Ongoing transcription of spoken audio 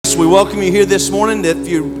we welcome you here this morning. If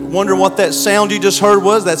you're wondering what that sound you just heard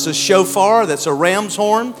was, that's a shofar, that's a ram's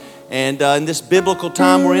horn. And in this biblical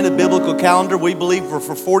time we're in, a biblical calendar, we believe for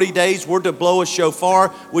 40 days we're to blow a shofar,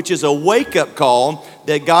 which is a wake-up call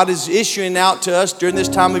that God is issuing out to us during this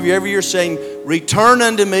time of year every year, saying, return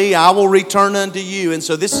unto me, I will return unto you. And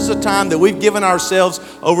so this is a time that we've given ourselves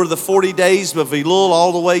over the 40 days of Elul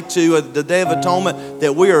all the way to the Day of Atonement,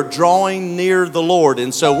 that we are drawing near the Lord.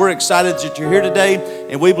 And so we're excited that you're here today,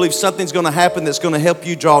 and we believe something's going to happen that's going to help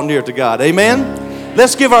you draw near to God. Amen?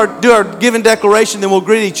 Let's do our giving declaration, then we'll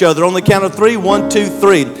greet each other on the count of 3. 1, 2,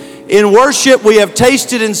 3. In worship, we have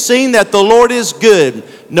tasted and seen that the Lord is good,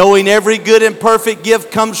 knowing every good and perfect gift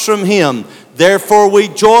comes from Him. Therefore, we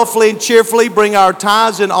joyfully and cheerfully bring our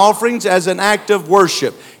tithes and offerings as an act of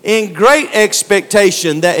worship, in great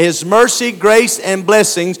expectation that His mercy, grace, and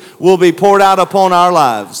blessings will be poured out upon our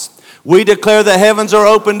lives. We declare the heavens are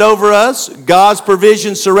opened over us, God's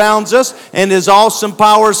provision surrounds us, and His awesome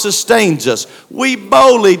power sustains us. We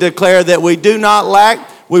boldly declare that we do not lack.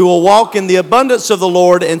 We will walk in the abundance of the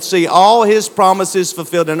Lord and see all His promises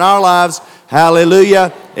fulfilled in our lives.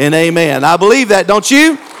 Hallelujah and amen. I believe that, don't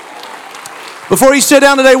you? Before you sit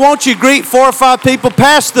down today, won't you greet 4 or 5 people,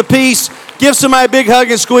 pass the peace, give somebody a big hug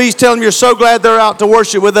and squeeze, tell them you're so glad they're out to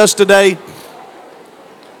worship with us today.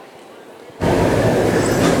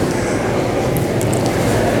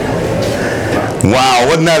 Wow,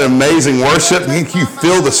 wasn't that amazing worship? You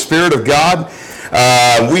feel the Spirit of God?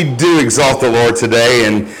 We do exalt the Lord today,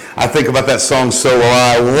 and I think about that song, So Will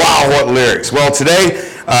I. Wow, what lyrics. Well, today,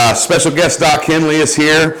 special guest Doc Henley is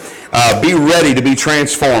here. Be ready to be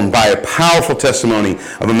transformed by a powerful testimony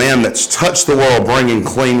of a man that's touched the world bringing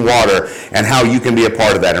clean water, and how you can be a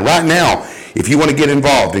part of that. And right now, if you want to get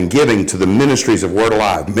involved in giving to the ministries of Word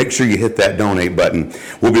Alive, make sure you hit that donate button.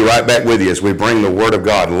 We'll be right back with you as we bring the Word of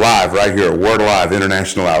God live right here at Word Alive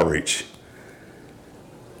International Outreach.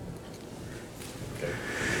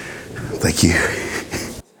 Thank you.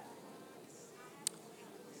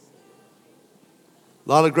 A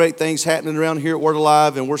lot of great things happening around here at Word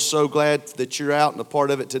Alive, and we're so glad that you're out and a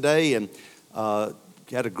part of it today. And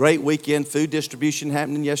had a great weekend, food distribution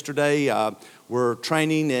happening yesterday. We're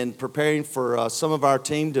training and preparing for some of our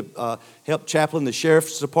team to help chaplain the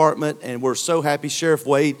Sheriff's Department, and we're so happy. Sheriff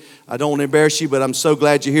Wade, I don't want to embarrass you, but I'm so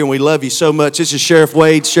glad you're here, and we love you so much. This is Sheriff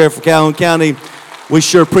Wade, Sheriff of Calhoun County. We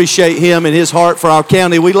sure appreciate him and his heart for our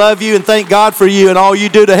county. We love you and thank God for you and all you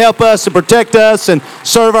do to help us and protect us and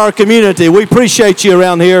serve our community. We appreciate you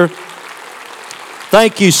around here.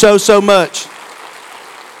 Thank you so much.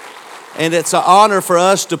 And it's an honor for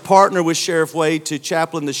us to partner with Sheriff Wade to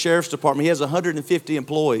chaplain the Sheriff's Department. He has 150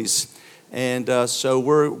 employees. And so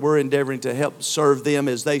we're endeavoring to help serve them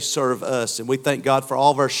as they serve us. And we thank God for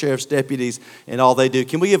all of our sheriff's deputies and all they do.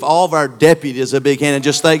 Can we give all of our deputies a big hand and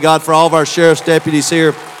just thank God for all of our sheriff's deputies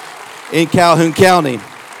here in Calhoun County?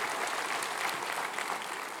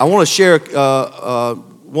 I want to share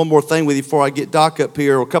one more thing with you before I get Doc up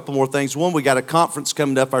here, or a couple more things. One, we got a conference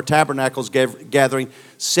coming up, our Tabernacles gathering,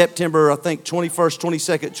 September, I think, 21st,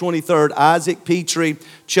 22nd, 23rd. Isaac Petrie,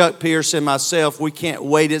 Chuck Pierce, and myself, we can't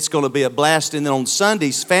wait. It's going to be a blast. And then on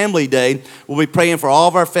Sundays, Family Day, we'll be praying for all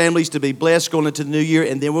of our families to be blessed going into the new year.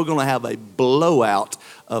 And then we're going to have a blowout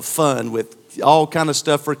of fun with all kind of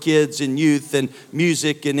stuff for kids and youth and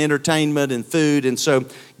music and entertainment and food. And so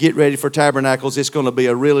get ready for Tabernacles. It's going to be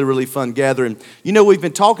a really, really fun gathering. You know, we've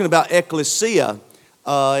been talking about ecclesia,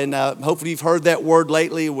 and hopefully you've heard that word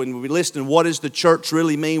lately when we listen. What does the church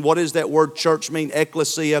really mean? What does that word church mean,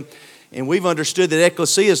 ecclesia? And we've understood that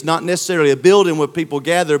ecclesia is not necessarily a building where people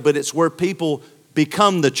gather, but it's where people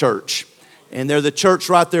become the church. And they're the church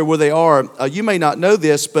right there where they are. You may not know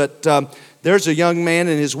this, but there's a young man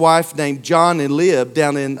and his wife named John and Lib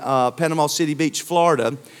down in Panama City Beach,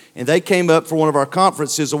 Florida. And they came up for one of our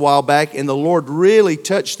conferences a while back, and the Lord really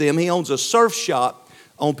touched them. He owns a surf shop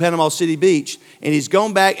on Panama City Beach, and he's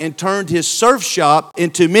gone back and turned his surf shop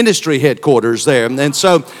into ministry headquarters there. And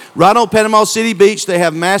so right on Panama City Beach, they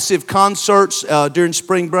have massive concerts during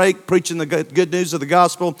spring break, preaching the good news of the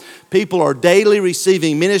gospel. People are daily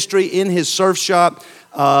receiving ministry in his surf shop.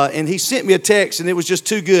 And he sent me a text, and it was just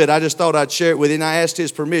too good. I just thought I'd share it with him. And I asked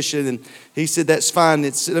his permission, and he said, that's fine.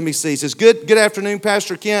 Let me see. He says, good afternoon,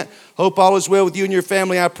 Pastor Kent. Hope all is well with you and your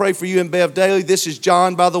family. I pray for you and Bev daily. This is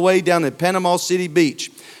John, by the way, down in Panama City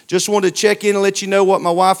Beach. Just wanted to check in and let you know what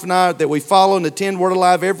my wife and I, that we follow and attend Word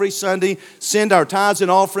Alive every Sunday. Send our tithes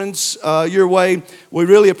and offerings your way. We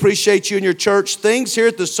really appreciate you and your church. Things here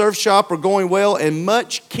at the surf shop are going well, and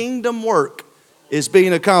much kingdom work is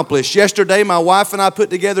being accomplished. Yesterday, my wife and I put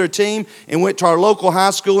together a team and went to our local high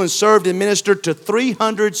school and served and ministered to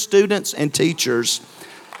 300 students and teachers.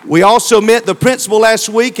 We also met the principal last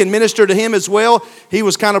week and ministered to him as well. He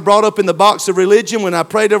was kind of brought up in the box of religion. When I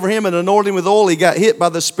prayed over him and anointed him with oil, he got hit by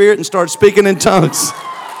the Spirit and started speaking in tongues.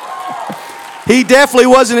 He definitely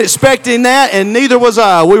wasn't expecting that, and neither was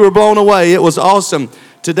I. We were blown away. It was awesome.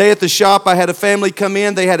 Today at the shop, I had a family come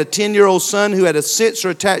in. They had a 10-year-old son who had a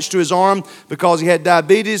sensor attached to his arm because he had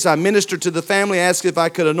diabetes. I ministered to the family, asked if I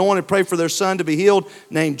could anoint and pray for their son to be healed,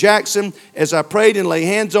 named Jackson. As I prayed and laid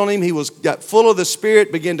hands on him, he got full of the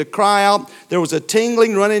Spirit, began to cry out. There was a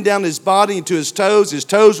tingling running down his body into his toes. His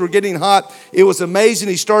toes were getting hot. It was amazing.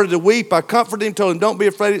 He started to weep. I comforted him, told him, don't be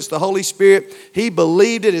afraid, it's the Holy Spirit. He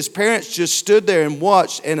believed it. His parents just stood there and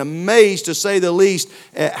watched and amazed, to say the least,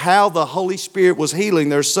 at how the Holy Spirit was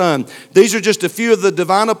healing their son. These are just a few of the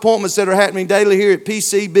divine appointments that are happening daily here at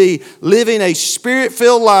PCB. Living a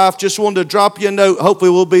Spirit-filled life. Just wanted to drop you a note.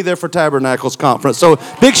 Hopefully we'll be there for Tabernacles Conference. So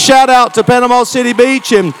big shout out to Panama City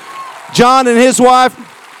Beach and John and his wife.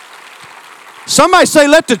 Somebody say,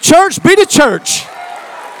 let the church be the church.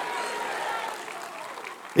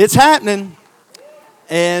 It's happening.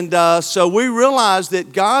 And so we realize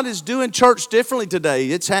that God is doing church differently today.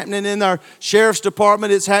 It's happening in our sheriff's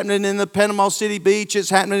department. It's happening in the Panama City Beach. It's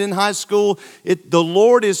happening in high school. The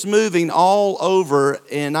Lord is moving all over,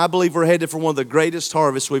 and I believe we're headed for one of the greatest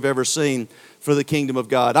harvests we've ever seen for the kingdom of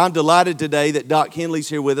God. I'm delighted today that Doc Henley's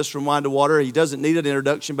here with us from Wine to Water. He doesn't need an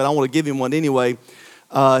introduction, but I want to give him one anyway.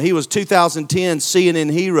 He was 2010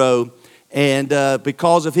 CNN hero, and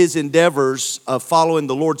because of his endeavors of following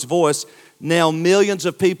the Lord's voice, now millions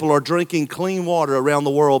of people are drinking clean water around the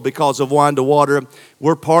world because of Wine to Water.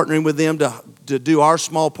 We're partnering with them to do our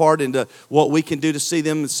small part into what we can do to see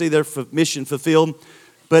them and see their mission fulfilled.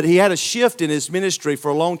 But he had a shift in his ministry. For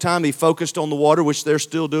a long time, he focused on the water, which they're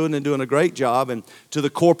still doing and doing a great job, and to the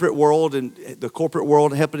corporate world, and the corporate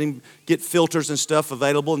world helping him get filters and stuff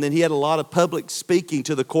available. And then he had a lot of public speaking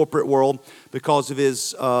to the corporate world because of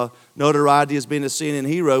his notoriety as being a CNN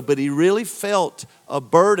hero. But he really felt a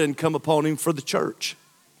burden come upon him for the church.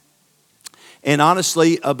 And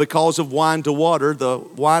honestly, because of Wine to Water, the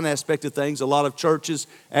wine aspect of things, a lot of churches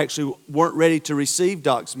actually weren't ready to receive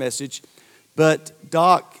Doc's message. But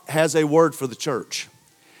Doc has a word for the church.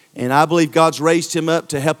 And I believe God's raised him up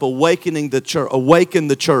to help awaken the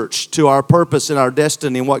church to our purpose and our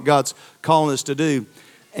destiny and what God's calling us to do.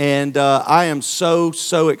 And I am so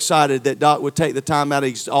excited that Doc would take the time out.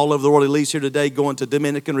 He's all over the world. He leaves here today going to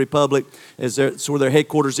Dominican Republic. It's where their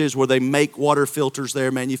headquarters is, where they make water filters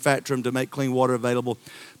there, manufacture them to make clean water available.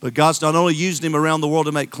 But God's not only using him around the world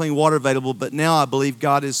to make clean water available, but now I believe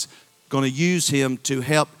God is going to use him to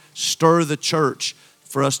help stir the church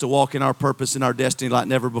for us to walk in our purpose and our destiny like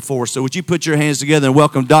never before. So would you put your hands together and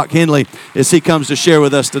welcome Doc Henley as he comes to share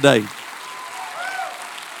with us today.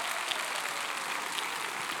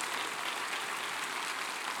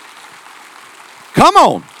 Come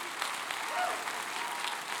on.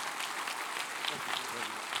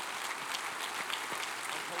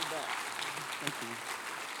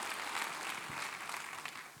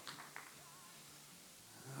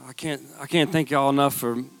 I can't thank y'all enough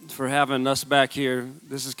for having us back here.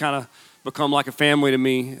 This has kind of become like a family to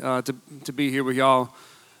me to be here with y'all.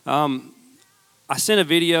 I sent a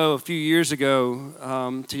video a few years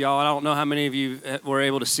ago to y'all. I don't know how many of you were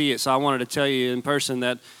able to see it, so I wanted to tell you in person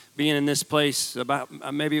that being in this place about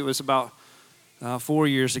 4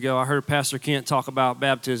 years ago, I heard Pastor Kent talk about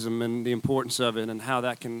baptism and the importance of it and how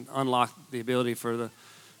that can unlock the ability for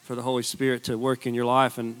the Holy Spirit to work in your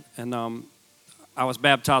life. And I was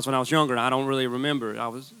baptized when I was younger, and I don't really remember.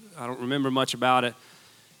 I don't remember much about it,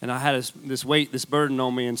 and I had this weight, this burden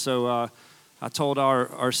on me, and so I told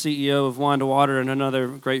our CEO of Wine to Water and another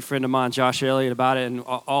great friend of mine, Josh Elliott, about it, and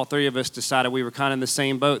all three of us decided we were kind of in the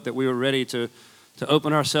same boat, that we were ready to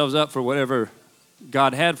open ourselves up for whatever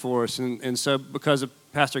God had for us. And so because of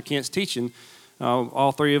Pastor Kent's teaching,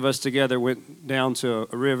 all three of us together went down to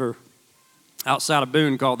a river outside of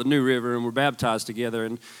Boone called the New River, and were baptized together.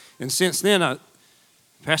 And since then,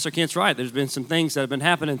 Pastor Kent's right. There's been some things that have been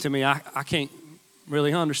happening to me I can't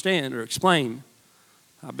really understand or explain.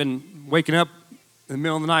 I've been waking up in the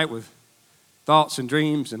middle of the night with thoughts and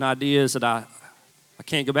dreams and ideas that I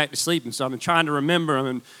can't go back to sleep. And so I've been trying to remember them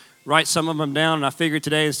and write some of them down. And I figured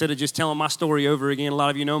today, instead of just telling my story over again, a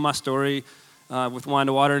lot of you know my story with Wine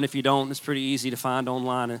to Water. And if you don't, it's pretty easy to find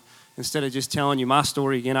online. And instead of just telling you my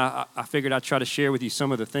story again, I figured I'd try to share with you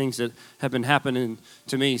some of the things that have been happening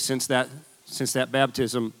to me since that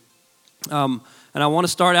baptism. And I want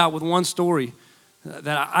to start out with one story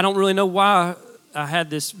that I don't really know why I had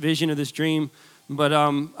this vision or this dream, but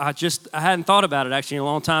I hadn't thought about it actually in a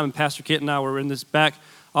long time. And Pastor Kent and I were in this back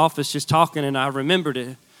office just talking, and I remembered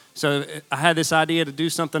it. So I had this idea to do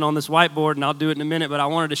something on this whiteboard, and I'll do it in a minute, but I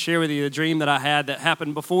wanted to share with you a dream that I had that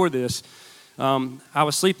happened before this. I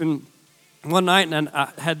was sleeping one night, and I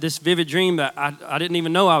had this vivid dream that I didn't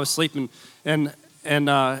even know I was sleeping. And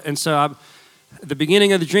so at the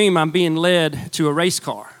beginning of the dream, I'm being led to a race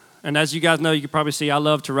car. And as you guys know, you can probably see I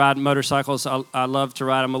love to ride motorcycles. I love to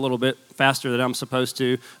ride them a little bit faster than I'm supposed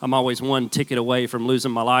to. I'm always one ticket away from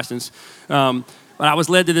losing my license. But I was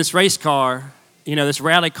led to this race car, this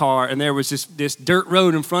rally car, and there was this dirt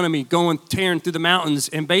road in front of me tearing through the mountains.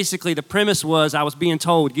 And basically the premise was I was being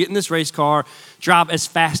told, get in this race car, drive as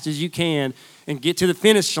fast as you can, and get to the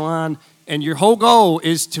finish line. And your whole goal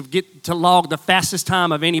is to get to log the fastest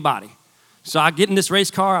time of anybody. So I get in this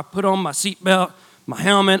race car, I put on my seatbelt, my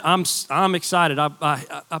helmet, I'm excited.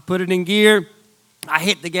 I put it in gear, I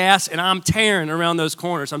hit the gas, and I'm tearing around those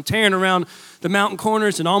corners. I'm tearing around the mountain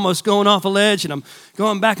corners and almost going off a ledge, and I'm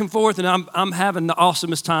going back and forth, and I'm having the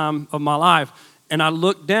awesomest time of my life. And I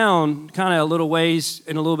look down kind of a little ways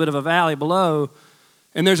in a little bit of a valley below,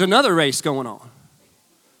 and there's another race going on.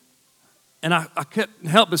 And I couldn't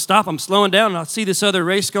help but stop. I'm slowing down, and I see this other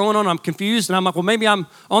race going on. I'm confused, and I'm like, well, maybe I'm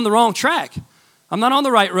on the wrong track. I'm not on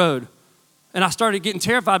the right road. And I started getting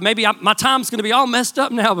terrified. Maybe my time's going to be all messed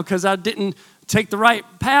up now because I didn't take the right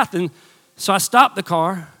path. And so I stopped the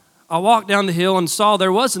car. I walked down the hill and saw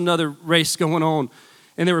there was another race going on.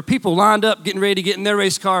 And there were people lined up getting ready to get in their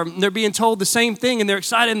race car. And they're being told the same thing, and they're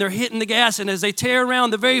excited, and they're hitting the gas. And as they tear around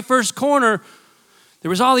the very first corner, there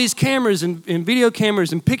was all these cameras and video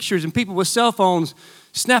cameras and pictures and people with cell phones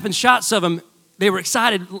snapping shots of them. They were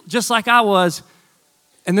excited just like I was.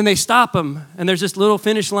 And then they stop them, and there's this little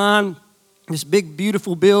finish line, this big,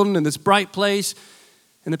 beautiful building and this bright place,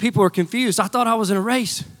 and the people are confused. I thought I was in a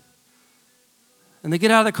race. And they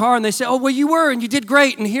get out of the car, and they say, oh, well, you were, and you did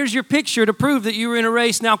great, and here's your picture to prove that you were in a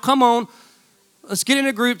race. Now, come on, let's get in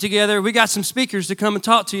a group together. We got some speakers to come and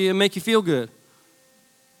talk to you and make you feel good.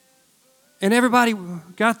 And everybody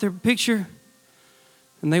got their picture,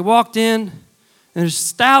 and they walked in, and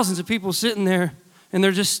there's thousands of people sitting there, and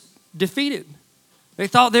they're just defeated. They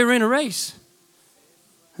thought they were in a race.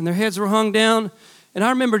 And their heads were hung down. And I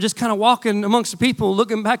remember just kind of walking amongst the people,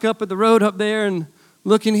 looking back up at the road up there and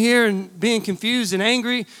looking here and being confused and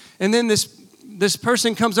angry. And then this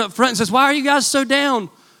person comes up front and says, why are you guys so down?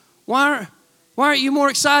 Why aren't you more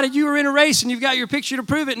excited? You were in a race and you've got your picture to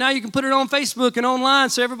prove it. Now you can put it on Facebook and online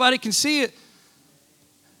so everybody can see it.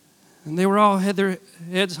 And they were all had their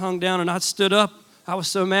heads hung down, and I stood up. I was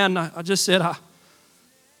so mad, and I just said,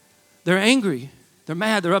 they're angry. They're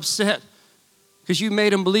mad. They're upset. Because you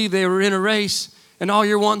made them believe they were in a race, and all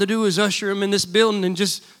you're wanting to do is usher them in this building and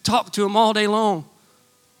just talk to them all day long.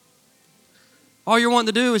 All you're wanting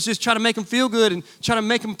to do is just try to make them feel good and try to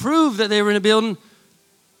make them prove that they were in a building,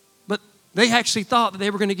 but they actually thought that they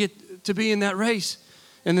were going to get to be in that race,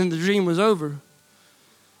 and then the dream was over.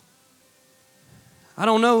 I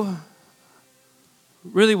don't know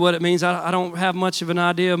really what it means. I don't have much of an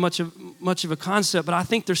idea, much of a concept, but I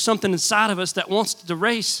think there's something inside of us that wants to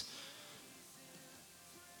race.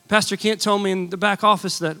 Pastor Kent told me in the back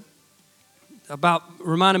office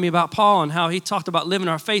reminded me about Paul and how he talked about living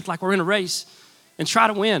our faith like we're in a race and try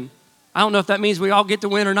to win. I don't know if that means we all get to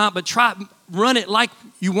win or not, but run it like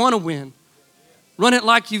you want to win. Run it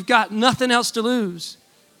like you've got nothing else to lose.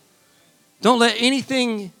 Don't let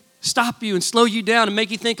anything stop you and slow you down and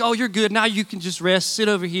make you think, oh, you're good, now you can just rest, sit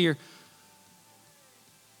over here.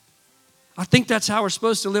 I think that's how we're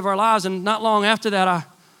supposed to live our lives. And not long after that,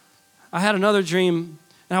 I had another dream.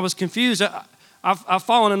 And I was confused. I've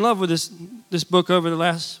fallen in love with this book over the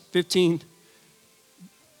last 15,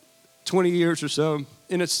 20 years or so.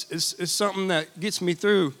 And it's something that gets me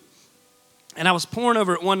through. And I was poring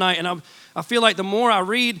over it one night, and I feel like the more I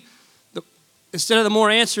read, instead of the more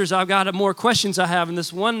answers I've got, the more questions I have. And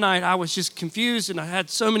this one night, I was just confused, and I had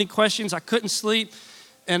so many questions. I couldn't sleep,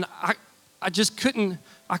 and I just couldn't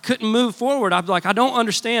move forward. I'm like, I don't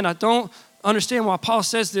understand. I don't understand why Paul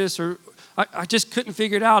says this, or I just couldn't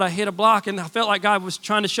figure it out. I hit a block, and I felt like God was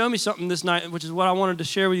trying to show me something this night, which is what I wanted to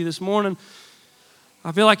share with you this morning.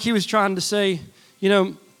 I feel like he was trying to say,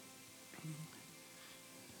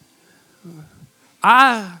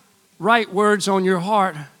 I write words on your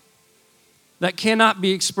heart that cannot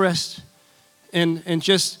be expressed in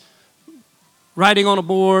just writing on a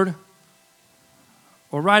board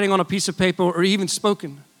or writing on a piece of paper or even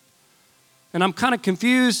spoken. And I'm kind of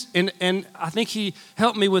confused, and I think he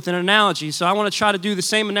helped me with an analogy. So I want to try to do the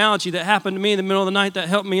same analogy that happened to me in the middle of the night that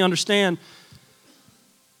helped me understand.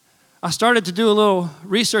 I started to do a little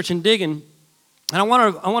research and digging, and I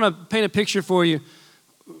want to paint a picture for you.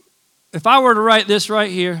 If I were to write this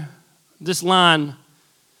right here, this line,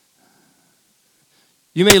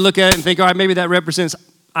 You may look at it and think, all right, maybe that represents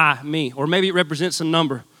me, or maybe it represents a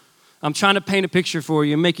number. I'm trying to paint a picture for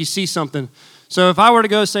you and make you see something. So if I were to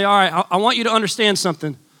go say, all right, I want you to understand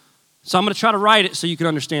something, so I'm going to try to write it so you can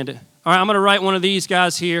understand it. All right, I'm going to write one of these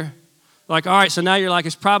guys here. Like, all right, so now you're like,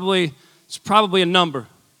 it's probably a number.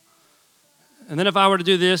 And then if I were to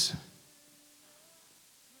do this,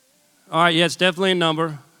 all right, yeah, it's definitely a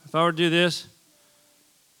number. If I were to do this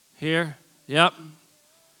here, yep.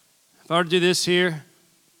 If I were to do this here,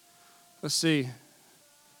 let's see,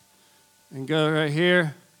 and go right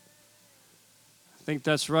here. I think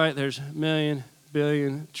that's right. There's million,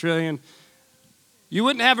 billion, trillion. You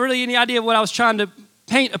wouldn't have really any idea what I was trying to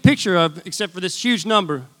paint a picture of except for this huge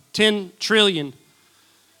number, 10 trillion.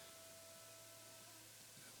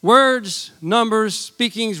 Words, numbers,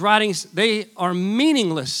 speakings, writings, they are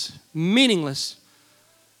meaningless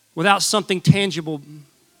without something tangible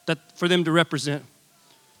for them to represent,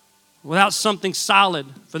 without something solid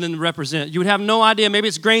for them to represent. You would have no idea. Maybe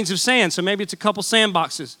it's grains of sand, so maybe it's a couple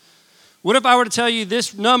sandboxes. What if I were to tell you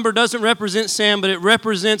this number doesn't represent sand, but it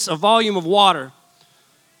represents a volume of water?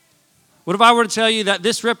 What if I were to tell you that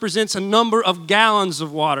this represents a number of gallons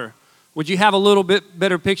of water? Would you have a little bit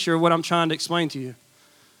better picture of what I'm trying to explain to you?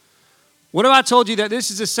 What if I told you that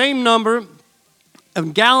this is the same number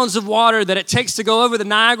of gallons of water that it takes to go over the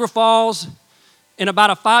Niagara Falls in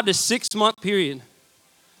about a 5 to 6 month period?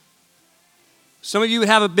 Some of you would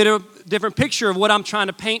have a bit of a different picture of what I'm trying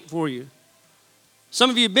to paint for you. Some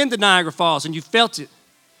of you have been to Niagara Falls and you felt it.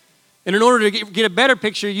 And in order to get a better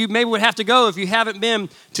picture, you maybe would have to go, if you haven't been,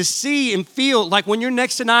 to see and feel. Like when you're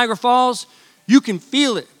next to Niagara Falls, you can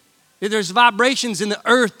feel it. There's vibrations in the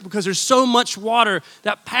earth because there's so much water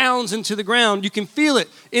that pounds into the ground. You can feel it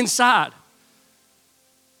inside.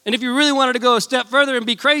 And if you really wanted to go a step further and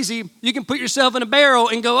be crazy, you can put yourself in a barrel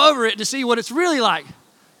and go over it to see what it's really like.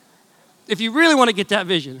 If you really want to get that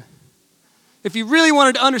vision. If you really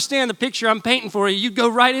wanted to understand the picture I'm painting for you, you'd go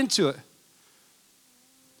right into it.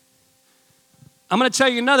 I'm going to tell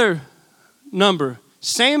you another number.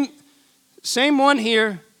 Same one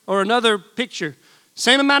here, or another picture.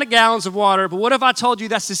 Same amount of gallons of water, but what if I told you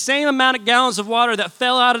that's the same amount of gallons of water that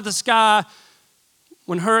fell out of the sky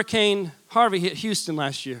when Hurricane Harvey hit Houston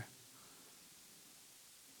last year?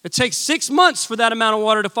 It takes 6 months for that amount of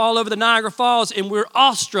water to fall over the Niagara Falls, and we're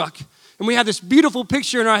awestruck. And we have this beautiful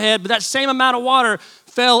picture in our head, but that same amount of water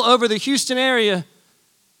fell over the Houston area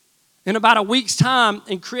in about a week's time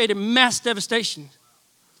and created mass devastation.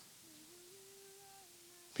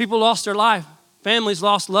 People lost their life. Families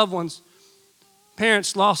lost loved ones.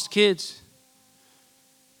 Parents lost kids.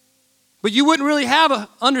 But you wouldn't really have an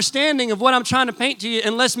understanding of what I'm trying to paint to you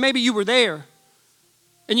unless maybe you were there.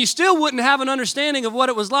 And you still wouldn't have an understanding of what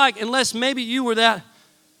it was like unless maybe you were that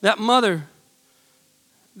mother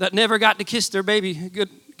that never got to kiss their baby good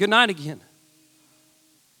night again.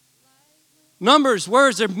 Numbers,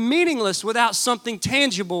 words, they're meaningless without something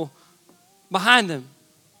tangible behind them.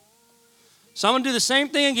 So I'm going to do the same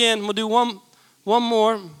thing again. I'm going to do one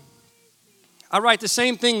more. I write the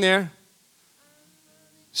same thing there.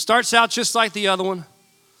 Starts out just like the other one.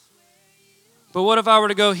 But what if I were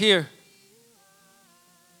to go here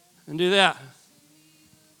and do that?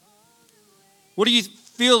 What do you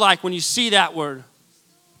feel like when you see that word?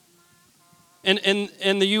 In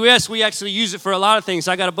the U.S., we actually use it for a lot of things.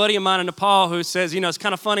 I got a buddy of mine in Nepal who says, it's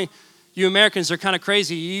kind of funny. You Americans are kind of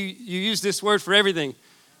crazy. You use this word for everything.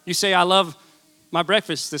 You say, I love my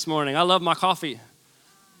breakfast this morning. I love my coffee.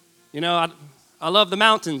 I love the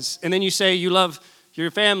mountains. And then you say you love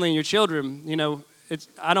your family and your children.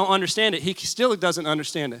 I don't understand it. He still doesn't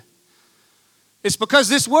understand it. It's because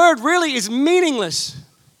this word really is meaningless.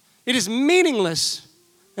 It is meaningless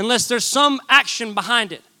unless there's some action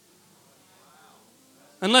behind it.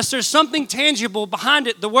 Unless there's something tangible behind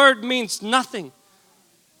it, the word means nothing.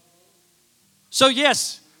 So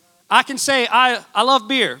yes, I can say I love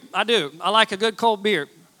beer. I do. I like a good cold beer.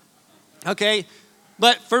 Okay?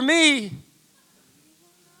 But for me,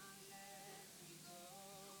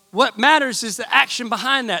 what matters is the action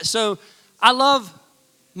behind that. So I love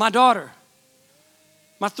my daughter,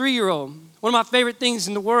 my 3-year-old. One of my favorite things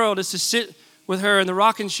in the world is to sit with her in the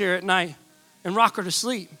rocking chair at night and rock her to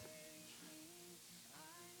sleep.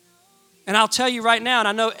 And I'll tell you right now, and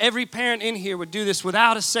I know every parent in here would do this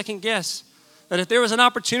without a second guess, that if there was an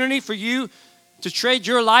opportunity for you to trade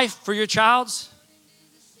your life for your child's,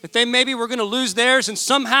 if they maybe were going to lose theirs and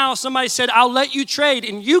somehow somebody said, I'll let you trade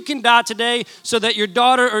and you can die today so that your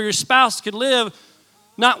daughter or your spouse could live,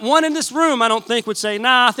 not one in this room, I don't think, would say,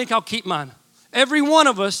 nah, I think I'll keep mine. Every one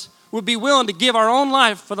of us would be willing to give our own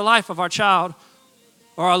life for the life of our child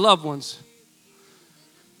or our loved ones.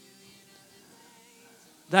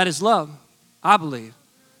 That is love, I believe.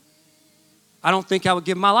 I don't think I would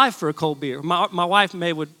give my life for a cold beer. My wife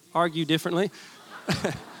would argue differently.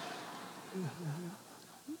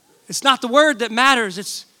 It's not the word that matters.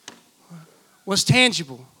 It's what's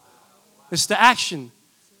tangible. It's the action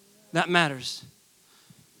that matters.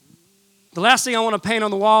 The last thing I want to paint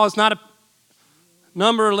on the wall is not a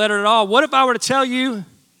number or letter at all. What if I were to tell you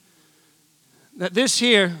that this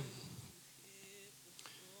here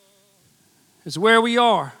is where we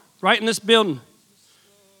are, right in this building,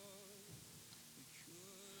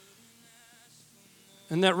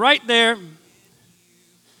 and that right there,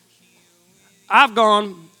 I've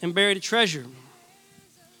gone and buried a treasure.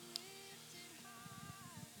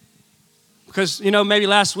 Because, maybe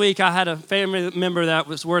last week I had a family member that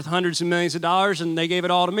was worth hundreds of millions of dollars, and they gave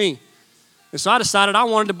it all to me. And so I decided I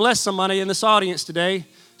wanted to bless somebody in this audience today.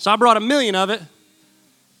 So I brought $1 million of it,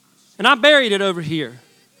 and I buried it over here.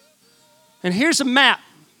 And here's a map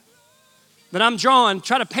that I'm drawing,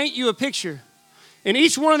 try to paint you a picture. And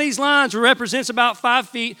each one of these lines represents about 5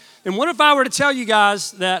 feet. And what if I were to tell you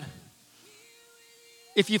guys that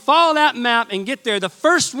if you follow that map and get there, the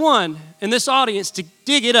first one in this audience to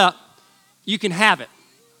dig it up, you can have it.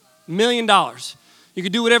 $1 million. You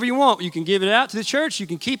can do whatever you want. You can give it out to the church. You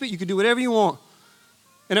can keep it. You can do whatever you want.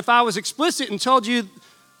 And if I was explicit and told you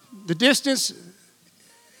the distance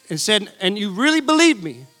and said, and you really believed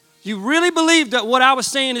me, you really believed that what I was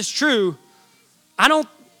saying is true, I don't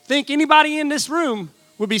think anybody in this room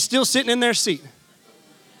would be still sitting in their seat.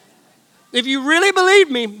 If you really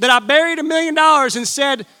believed me that I buried $1 million and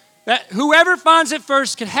said that whoever finds it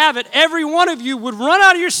first could have it, every one of you would run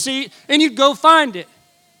out of your seat and you'd go find it.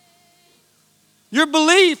 Your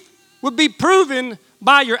belief would be proven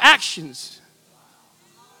by your actions.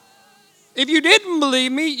 If you didn't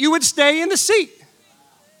believe me, you would stay in the seat.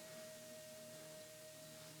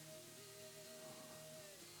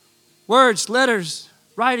 Words, letters,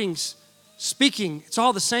 writings, speaking, it's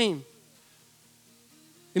all the same.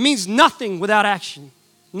 It means nothing without action.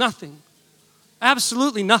 Nothing.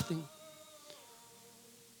 Absolutely nothing.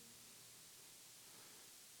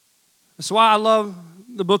 That's why I love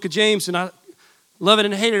the book of James, and I love it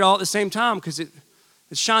and hate it all at the same time, because it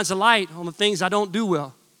shines a light on the things I don't do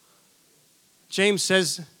well. James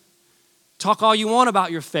says, talk all you want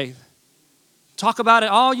about your faith. Talk about it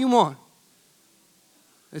all you want.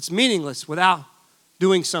 It's meaningless without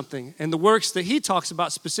doing something. And the works that he talks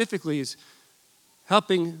about specifically is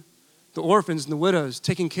helping the orphans and the widows,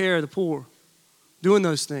 taking care of the poor, doing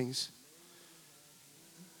those things.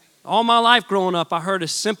 All my life growing up, I heard a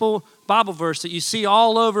simple Bible verse that you see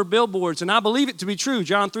all over billboards, and I believe it to be true.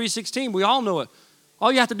 John 3:16, we all know it.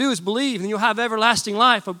 All you have to do is believe, and you'll have everlasting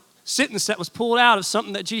life. A sentence that was pulled out of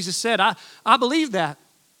something that Jesus said. I believe that,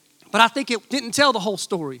 but I think it didn't tell the whole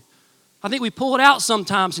story. I think we pull it out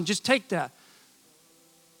sometimes and just take that.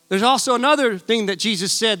 There's also another thing that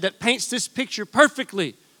Jesus said that paints this picture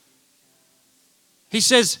perfectly. He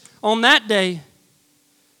says, on that day,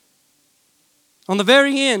 on the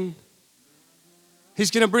very end,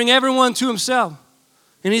 he's going to bring everyone to himself,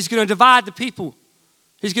 and he's going to divide the people.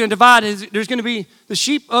 He's going to divide. There's going to be the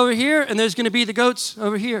sheep over here, and there's going to be the goats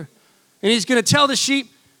over here. And he's going to tell the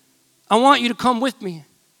sheep, I want you to come with me.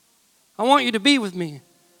 I want you to be with me.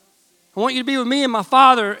 I want you to be with me and my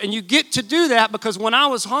Father. And you get to do that because when I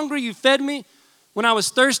was hungry, you fed me. When I was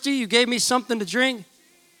thirsty, you gave me something to drink.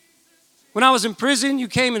 When I was in prison, you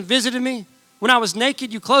came and visited me. When I was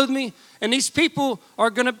naked, you clothed me. And these people are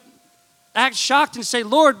going to act shocked and say,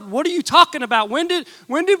 Lord, what are you talking about? When did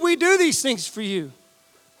we do these things for you?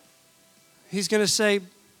 He's going to say,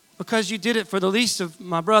 because you did it for the least of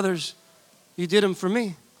my brothers, you did them for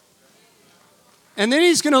me. And then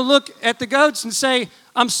he's going to look at the goats and say,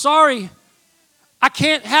 I'm sorry, I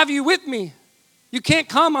can't have you with me. You can't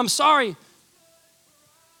come, I'm sorry.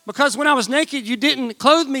 Because when I was naked, you didn't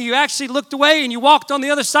clothe me. You actually looked away and you walked on the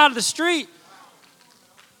other side of the street.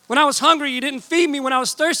 When I was hungry, you didn't feed me. When I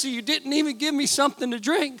was thirsty, you didn't even give me something to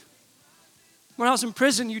drink. When I was in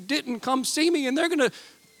prison, you didn't come see me. And they're going to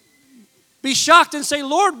be shocked and say,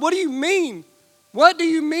 Lord, what do you mean? What do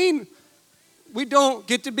you mean we don't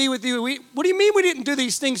get to be with you? What do you mean we didn't do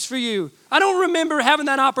these things for you? I don't remember having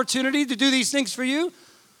that opportunity to do these things for you.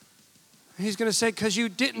 And he's going to say, because you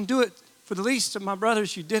didn't do it for the least of my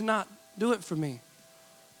brothers, you did not do it for me.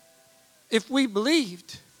 If we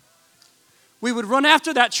believed, we would run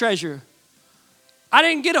after that treasure. I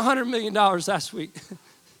didn't get $100 million last week.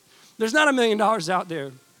 There's not $1 million out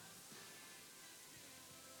there.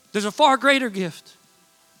 There's a far greater gift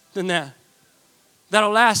than that.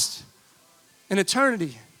 That'll last an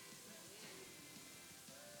eternity.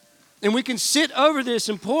 And we can sit over this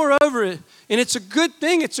and pour over it. And it's a good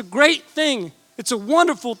thing. It's a great thing. It's a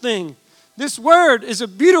wonderful thing. This word is a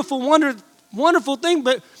beautiful, wonderful thing,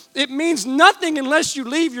 but it means nothing unless you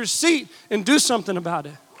leave your seat and do something about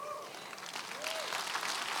it.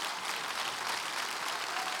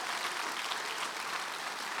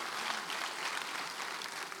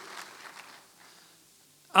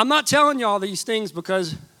 I'm not telling y'all these things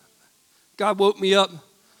because God woke me up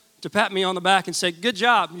to pat me on the back and say, good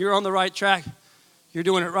job, you're on the right track, you're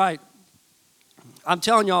doing it right. I'm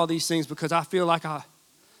telling y'all these things because I feel like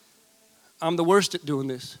I'm the worst at doing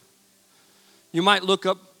this. You might look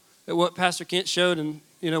up at what Pastor Kent showed and,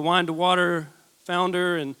 Wine to Water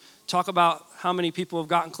founder and talk about how many people have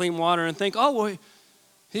gotten clean water and think, oh, well,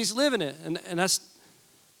 he's living it. And it's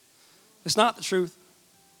not the truth.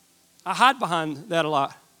 I hide behind that a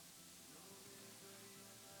lot.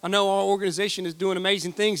 I know our organization is doing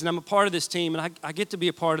amazing things, and I'm a part of this team, and I get to be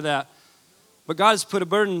a part of that. But God has put a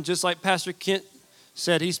burden, just like Pastor Kent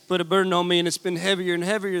said, he's put a burden on me, and it's been heavier and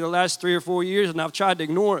heavier the last 3 or 4 years, and I've tried to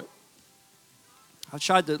ignore it. I've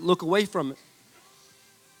tried to look away from it.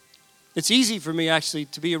 It's easy for me, actually,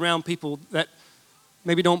 to be around people that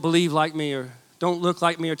maybe don't believe like me or don't look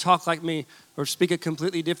like me or talk like me or speak a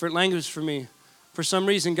completely different language from me. For some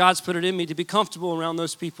reason, God's put it in me to be comfortable around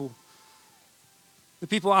those people. The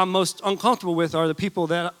people I'm most uncomfortable with are the people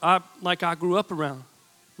that I grew up around,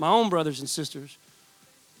 my own brothers and sisters.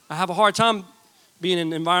 I have a hard time being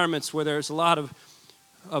in environments where there's a lot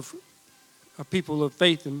of people of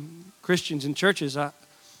faith and Christians and churches. I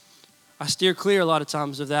steer clear a lot of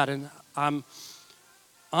times of that, and I'm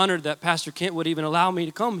honored that Pastor Kent would even allow me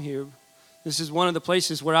to come here. This is one of the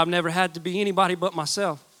places where I've never had to be anybody but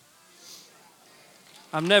myself.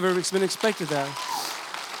 I've never been expected that.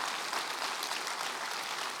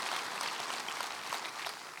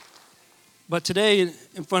 But today,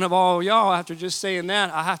 in front of all y'all, after just saying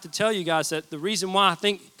that, I have to tell you guys that the reason why I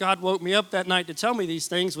think God woke me up that night to tell me these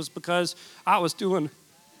things was because I was doing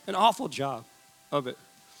an awful job of it.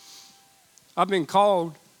 I've been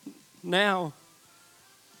called now,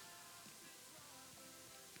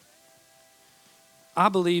 I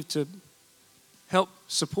believe, to help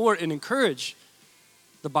support and encourage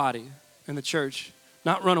the body and the church,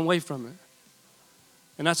 not run away from it.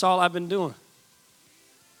 And that's all I've been doing.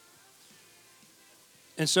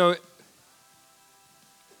 And so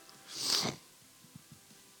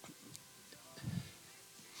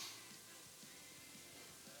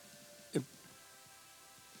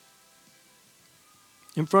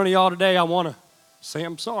in front of y'all today, I want to say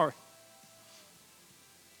I'm sorry.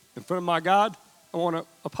 In front of my God, I want to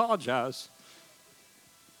apologize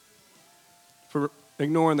for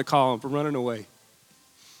ignoring the call and for running away.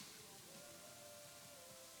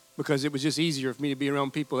 Because it was just easier for me to be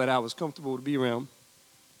around people that I was comfortable to be around.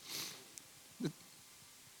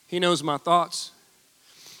 He knows my thoughts.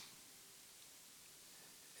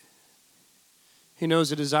 He knows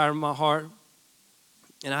the desire of my heart.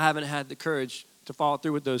 And I haven't had the courage to follow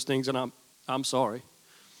through with those things, and I'm sorry.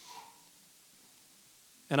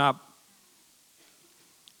 And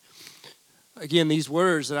again, these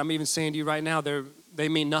words that I'm even saying to you right now, they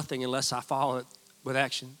mean nothing unless I follow it with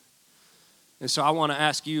action. And so I want to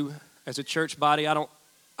ask you, as a church body,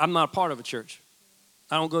 I'm not a part of a church.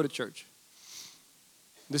 I don't go to church.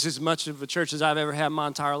 This is as much of a church as I've ever had in my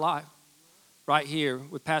entire life, right here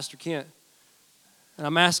with Pastor Kent. And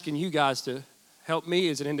I'm asking you guys to help me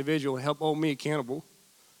as an individual and help hold me accountable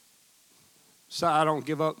so I don't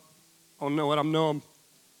give up on what I know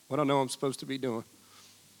I'm supposed to be doing.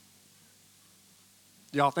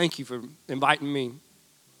 Y'all, thank you for inviting me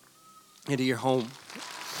into your home.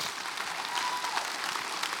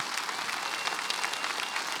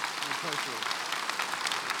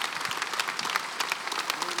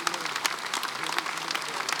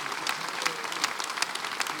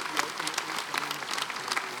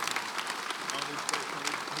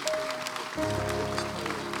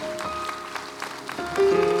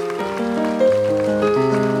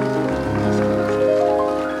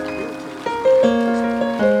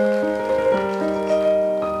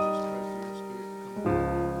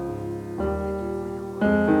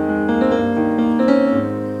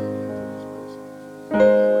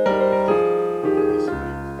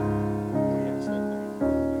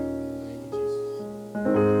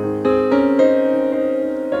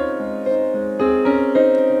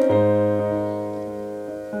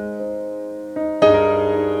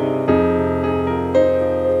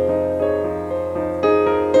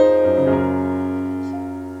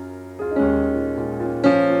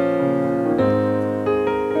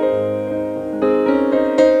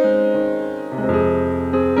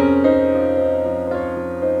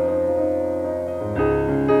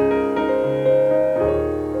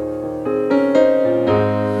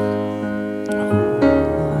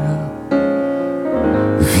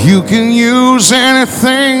 You can use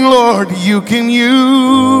anything, Lord. You can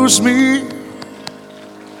use me.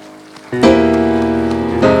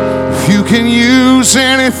 If you can use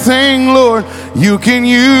anything, Lord, you can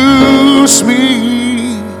use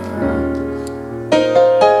me.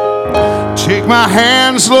 Take my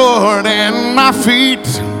hands, Lord, and my feet.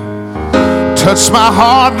 Touch my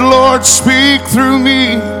heart, Lord, speak through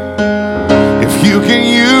me. If you can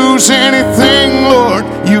use anything, Lord,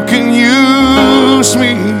 you can use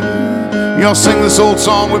me. Y'all sing this old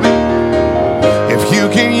song with me. If you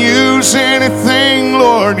can use anything,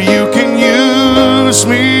 Lord, you can use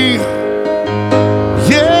me.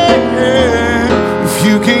 Yeah. If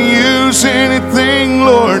you can use anything,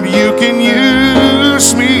 Lord, you can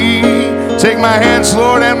use me. Take my hands,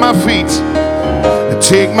 Lord, and my feet.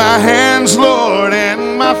 Take my hands, Lord,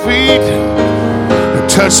 and my feet.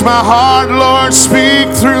 Touch my heart, Lord, speak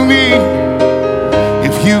through me.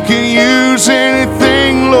 If you can use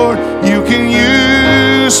anything, Lord, you can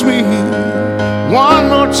use me. One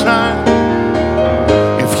more time.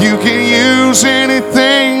 If you can use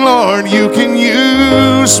anything, Lord, you can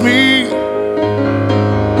use me.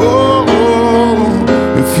 Oh,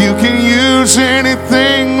 if you can use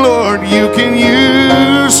anything, Lord, you can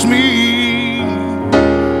use me.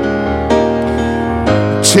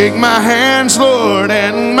 Take my hands, Lord,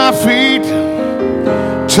 and my feet.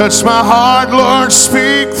 Touch my heart, Lord,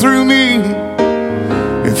 speak through me.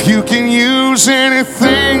 If you can use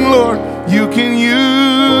anything, Lord, you can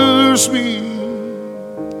use me.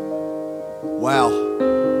 Wow.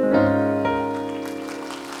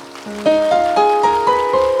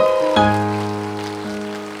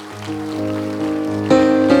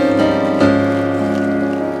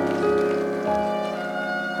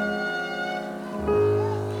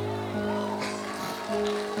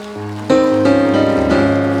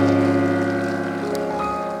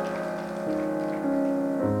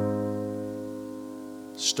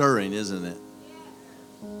 Stirring, isn't it?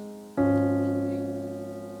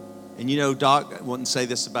 And you know, Doc wouldn't say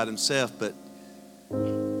this about himself, but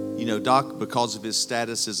you know, Doc, because of his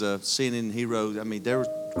status as a CNN hero, I mean, there were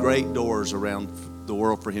great doors around the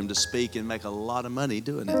world for him to speak and make a lot of money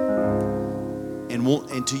doing it,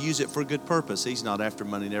 and to use it for a good purpose. He's not after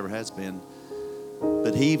money, never has been,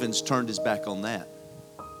 but he even turned his back on that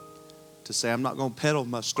to say, I'm not going to peddle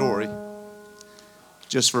my story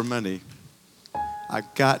just for money. I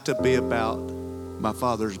got to be about my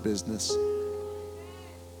Father's business.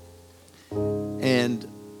 And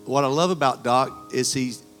what I love about Doc is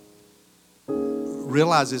he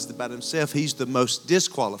realizes about himself he's the most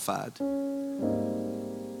disqualified.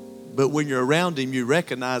 But when you're around him, you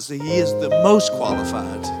recognize that he is the most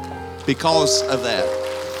qualified because of that.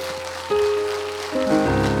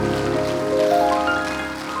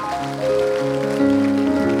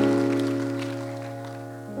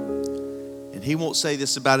 And he won't say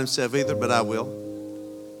this about himself either, but I will.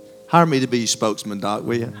 Hire me to be your spokesman, Doc,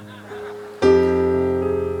 will you?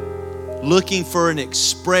 Looking for an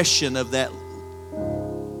expression of that,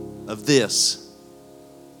 of this.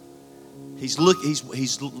 He's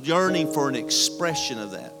yearning for an expression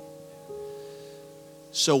of that.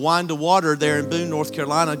 So Wine to Water there in Boone, North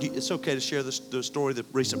Carolina, it's okay to share the story of the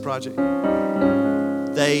recent project.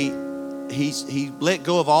 He let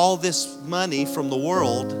go of all this money from the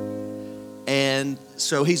world, and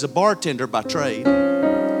so he's a bartender by trade.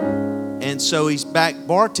 And so he's back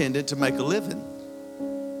bartending to make a living.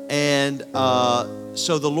 And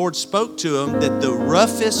so the Lord spoke to him that the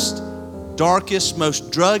roughest, darkest, most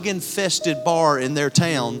drug-infested bar in their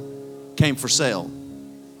town came for sale.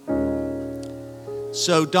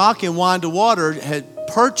 So Doc and Wine to Water had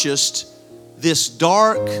purchased this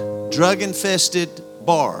dark, drug-infested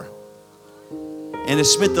bar and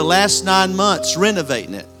has spent the last 9 months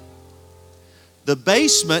renovating it. The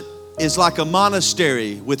basement is like a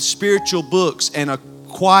monastery with spiritual books and a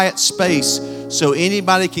quiet space so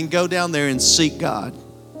anybody can go down there and seek God.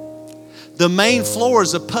 The main floor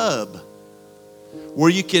is a pub where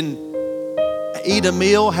you can eat a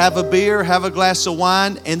meal, have a beer, have a glass of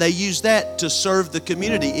wine, and they use that to serve the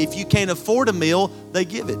community. If you can't afford a meal, they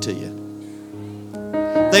give it to you.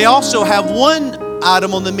 They also have one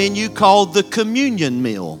item on the menu called the communion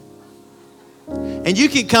meal. And you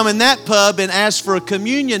can come in that pub and ask for a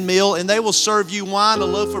communion meal, and they will serve you wine, a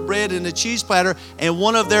loaf of bread, and a cheese platter. And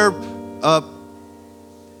one of their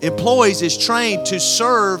employees is trained to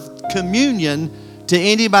serve communion to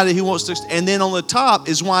anybody who wants to. And then on the top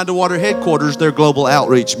is Wine to Water headquarters, their global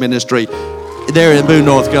outreach ministry there in Boone,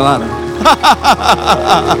 North Carolina.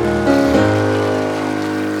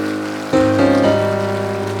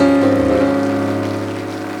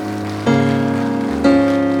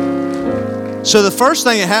 So the first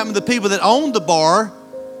thing that happened, the people that owned the bar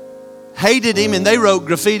hated him, and they wrote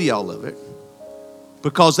graffiti all over it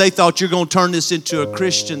because they thought, you're going to turn this into a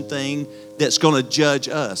Christian thing that's going to judge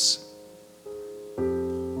us.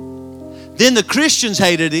 Then the Christians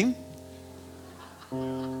hated him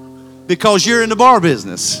because you're in the bar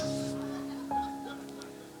business.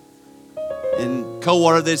 In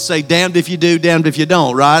Coldwater, they'd say, damned if you do, damned if you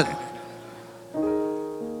don't, right?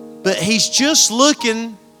 But he's just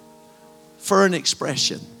looking for an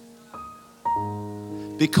expression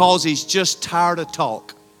because he's just tired of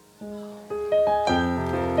talk.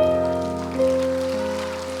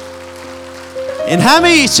 And how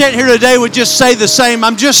many sitting here today would just say the same?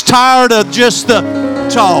 I'm just tired of just the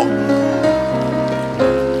talk.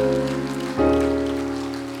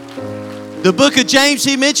 The book of James,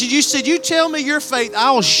 he mentioned, you said, you tell me your faith, I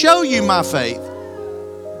will show you my faith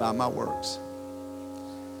by my works.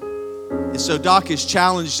 And so Doc has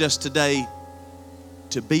challenged us today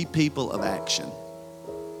to be people of action.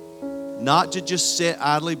 Not to just sit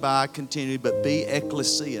idly by, continue, but be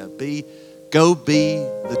ecclesia. Go be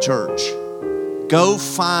the church. Go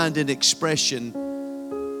find an expression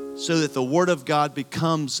so that the Word of God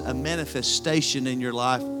becomes a manifestation in your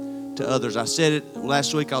life to others. I said it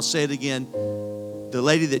last week, I'll say it again. The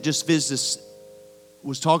lady that just visited us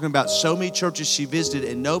was talking about so many churches she visited,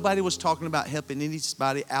 and nobody was talking about helping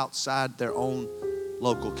anybody outside their own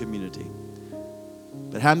local community.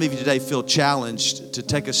 But how many of you today feel challenged to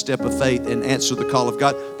take a step of faith and answer the call of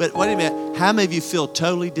God? But wait a minute, how many of you feel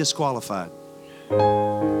totally disqualified?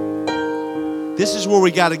 This is where we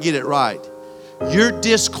got to get it right. Your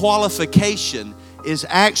disqualification is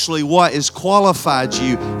actually what has qualified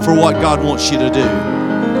you for what God wants you to do.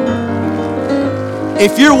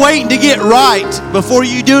 If you're waiting to get right before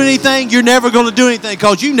you do anything, you're never going to do anything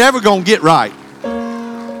because you're never going to get right.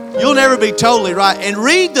 You'll never be totally right. And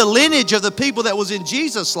read the lineage of the people that was in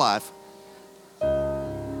Jesus' life.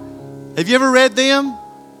 Have you ever read them?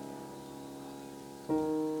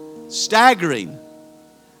 Staggering.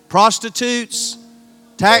 Prostitutes,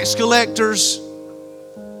 tax collectors,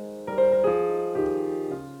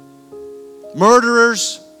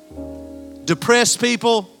 murderers, depressed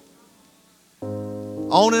people,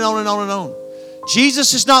 on and on and on and on.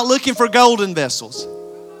 Jesus is not looking for golden vessels.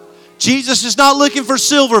 Jesus is not looking for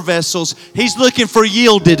silver vessels. He's looking for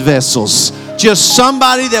yielded vessels. Just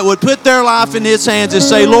somebody that would put their life in His hands and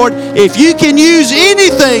say, Lord, if you can use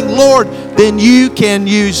anything, Lord, then you can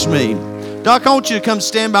use me. Doc, I want you to come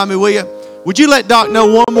stand by me, will you? Would you let Doc know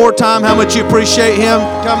one more time how much you appreciate him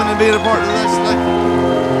coming and being a part of this today?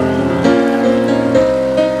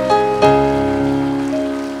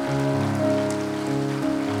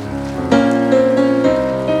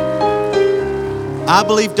 I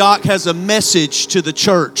believe Doc has a message to the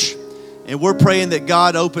church, and we're praying that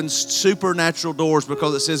God opens supernatural doors,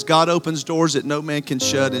 because it says God opens doors that no man can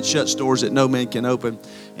shut and shuts doors that no man can open.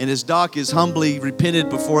 And as Doc is humbly repented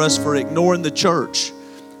before us for ignoring the church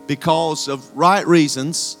because of right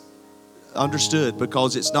reasons, understood,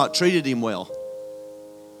 because it's not treated him well.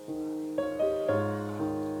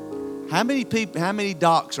 How many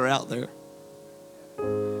docs are out there?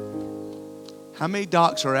 How many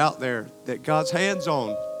docs are out there that God's hands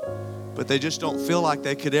on, but they just don't feel like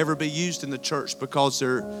they could ever be used in the church because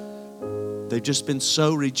they've just been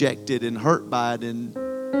so rejected and hurt by it and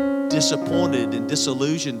disappointed and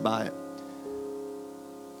disillusioned by it?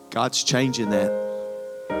 God's changing that.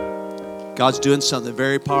 God's doing something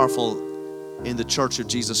very powerful in the church of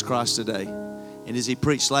Jesus Christ today. And as he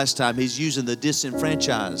preached last time, he's using the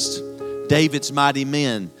disenfranchised, David's mighty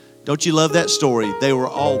men. Don't you love that story? They were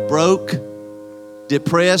all broke,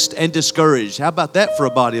 depressed, and discouraged. How about that for a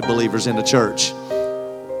body of believers in the church?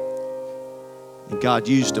 And God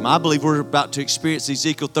used them. I believe we're about to experience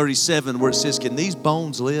Ezekiel 37 where it says, can these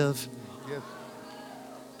bones live?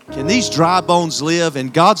 Can these dry bones live?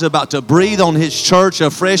 And God's about to breathe on His church a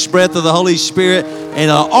fresh breath of the Holy Spirit,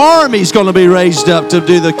 and an army's going to be raised up to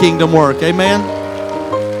do the kingdom work. Amen?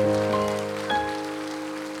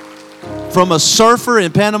 From a surfer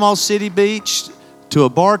in Panama City Beach to a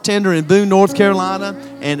bartender in Boone, North Carolina,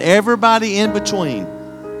 and everybody in between,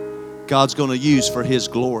 God's going to use for His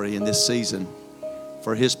glory in this season,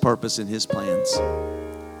 for His purpose and His plans.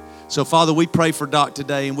 So, Father, we pray for Doc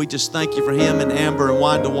today, and we just thank you for him and Amber and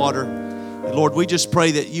Wine to Water. And Lord, we just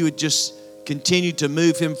pray that you would just continue to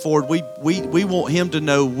move him forward. We want him to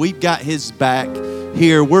know we've got his back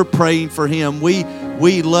here. We're praying for him. We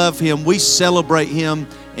love him. We celebrate him.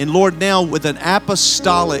 And Lord, now with an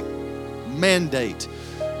apostolic mandate,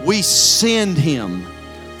 we send him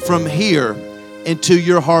from here into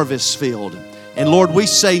your harvest field. And Lord, we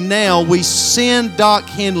say now, we send Doc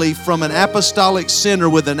Henley from an apostolic center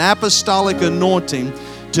with an apostolic anointing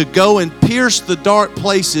to go and pierce the dark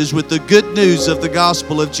places with the good news of the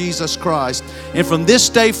gospel of Jesus Christ. And from this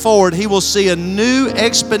day forward, he will see a new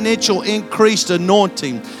exponential increased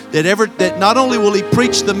anointing that not only will he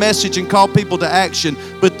preach the message and call people to action,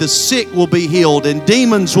 but the sick will be healed and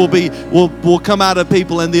demons will come out of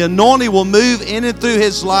people, and the anointing will move in and through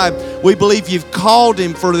his life. We believe you've called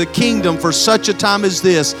him for the kingdom for such a time as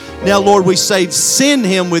this. Now, Lord, we say send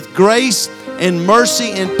him with grace and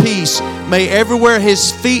mercy and peace. May everywhere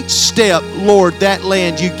his feet step, Lord, that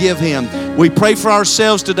land you give him. We pray for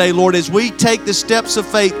ourselves today, Lord, as we take the steps of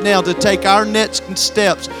faith now to take our next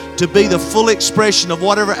steps to be the full expression of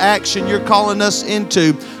whatever action you're calling us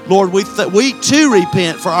into. Lord, we too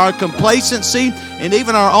repent for our complacency and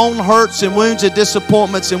even our own hurts and wounds and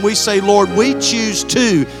disappointments. And we say, Lord, we choose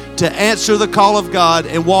to answer the call of God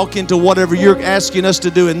and walk into whatever you're asking us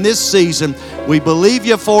to do in this season. We believe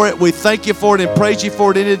you for it. We thank you for it and praise you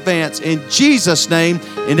for it in advance. In Jesus' name,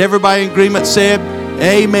 and everybody in agreement said,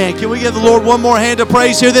 amen. Can we give the Lord one more hand of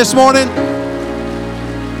praise here this morning?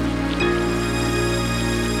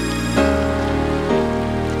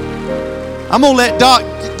 I'm going to let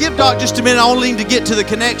give Doc just a minute. I only need to get to the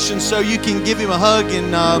connection so you can give him a hug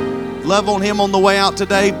and love on him on the way out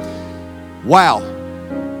today. Wow.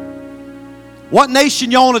 What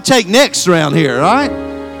nation y'all want to take next around here, all right?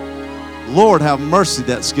 Lord, have mercy,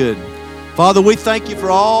 that's good. Father, we thank you for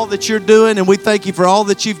all that you're doing, and we thank you for all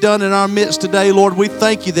that you've done in our midst today. Lord, we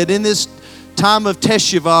thank you that in this time of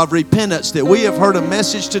teshuvah, of repentance, that we have heard a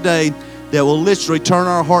message today that will literally turn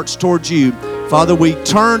our hearts towards you. Father, we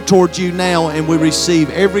turn towards you now, and we receive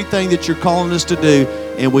everything that you're calling us to do,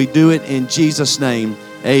 and we do it in Jesus' name.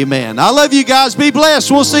 Amen. I love you guys. Be blessed.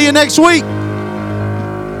 We'll see you next week.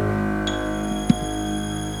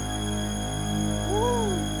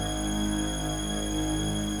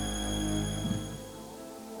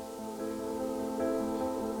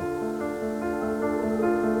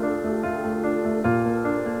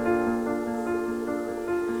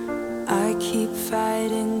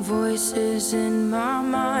 Voices in my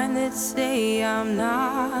mind that say I'm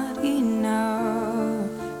not enough.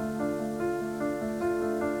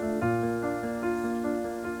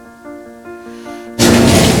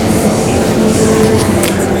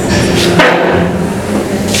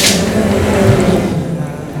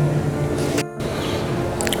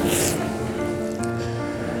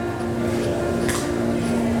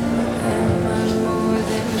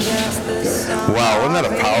 Wow, wasn't that a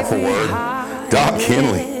powerful word? Doc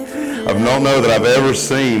Henley. I don't know that I've ever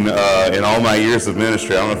seen in all my years of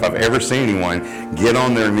ministry, I don't know if I've ever seen anyone get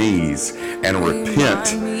on their knees and repent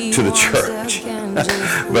to the church.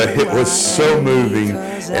 But it was so moving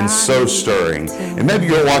and so stirring. And maybe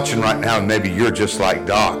you're watching right now and maybe you're just like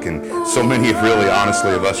Doc and so many of really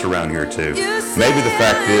honestly of us around here too. Maybe the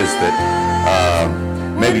fact is that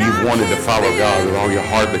maybe you've wanted to follow God with all your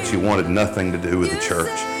heart, but you wanted nothing to do with the church.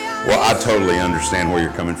 Well, I totally understand where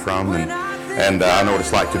you're coming from, and I know what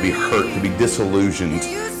it's like to be hurt, to be disillusioned,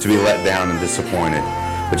 to be let down and disappointed.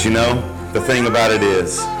 But you know, the thing about it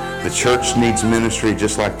is, the church needs ministry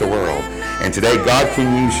just like the world. And today, God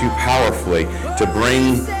can use you powerfully to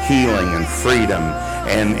bring healing and freedom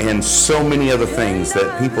and so many other things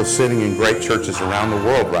that people sitting in great churches around the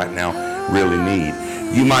world right now really need.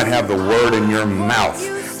 You might have the word in your mouth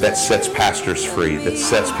that sets pastors free, that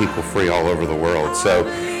sets people free all over the world. So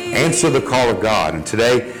answer the call of God. And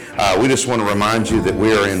today, we just want to remind you that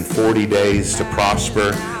we are in 40 days to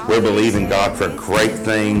prosper. We're believing God for great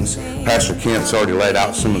things. Pastor Kent's already laid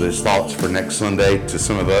out some of his thoughts for next Sunday to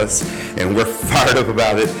some of us, and we're fired up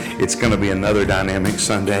about it. It's going to be another dynamic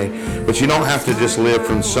Sunday. But you don't have to just live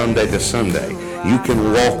from Sunday to Sunday. You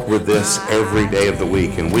can walk with this every day of the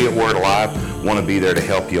week, and we at Word Alive want to be there to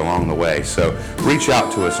help you along the way. So reach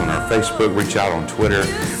out to us on our Facebook, reach out on Twitter,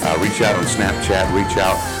 reach out on Snapchat, reach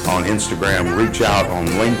out on Instagram, reach out on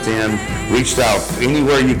LinkedIn, reach out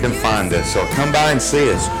anywhere you can find us. So come by and see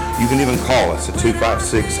us. You can even call us at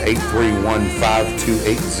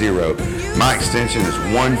 256-831-5280. My extension is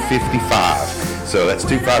 155. So that's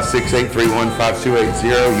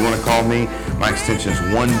 256-831-5280. You want to call me? My extension is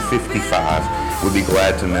 155. We'd be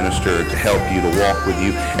glad to minister, to help you, to walk with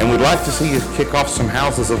you. And we'd like to see you kick off some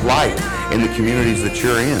houses of light in the communities that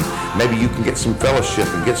you're in. Maybe you can get some fellowship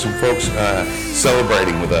and get some folks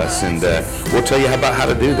celebrating with us. And we'll tell you about how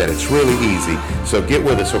to do that. It's really easy. So get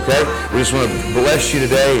with us, okay? We just want to bless you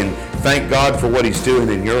today and thank God for what he's doing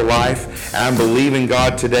in your life. And I'm believing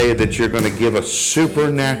God today that you're going to give a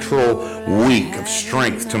supernatural week of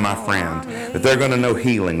strength to my friend, that they're going to know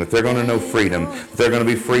healing, that they're going to know freedom, that they're going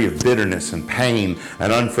to be free of bitterness and pain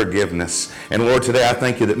and unforgiveness. And Lord, today I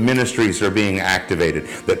thank you that ministries are being activated,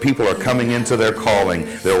 that people are coming into their calling,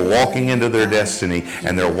 they're walking into their destiny,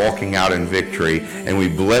 and they're walking out in victory. And we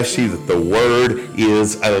bless you that the word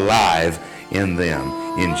is alive in them.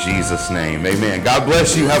 In Jesus' name, amen. God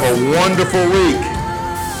bless you. Have a wonderful week.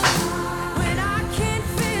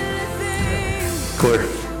 Clear.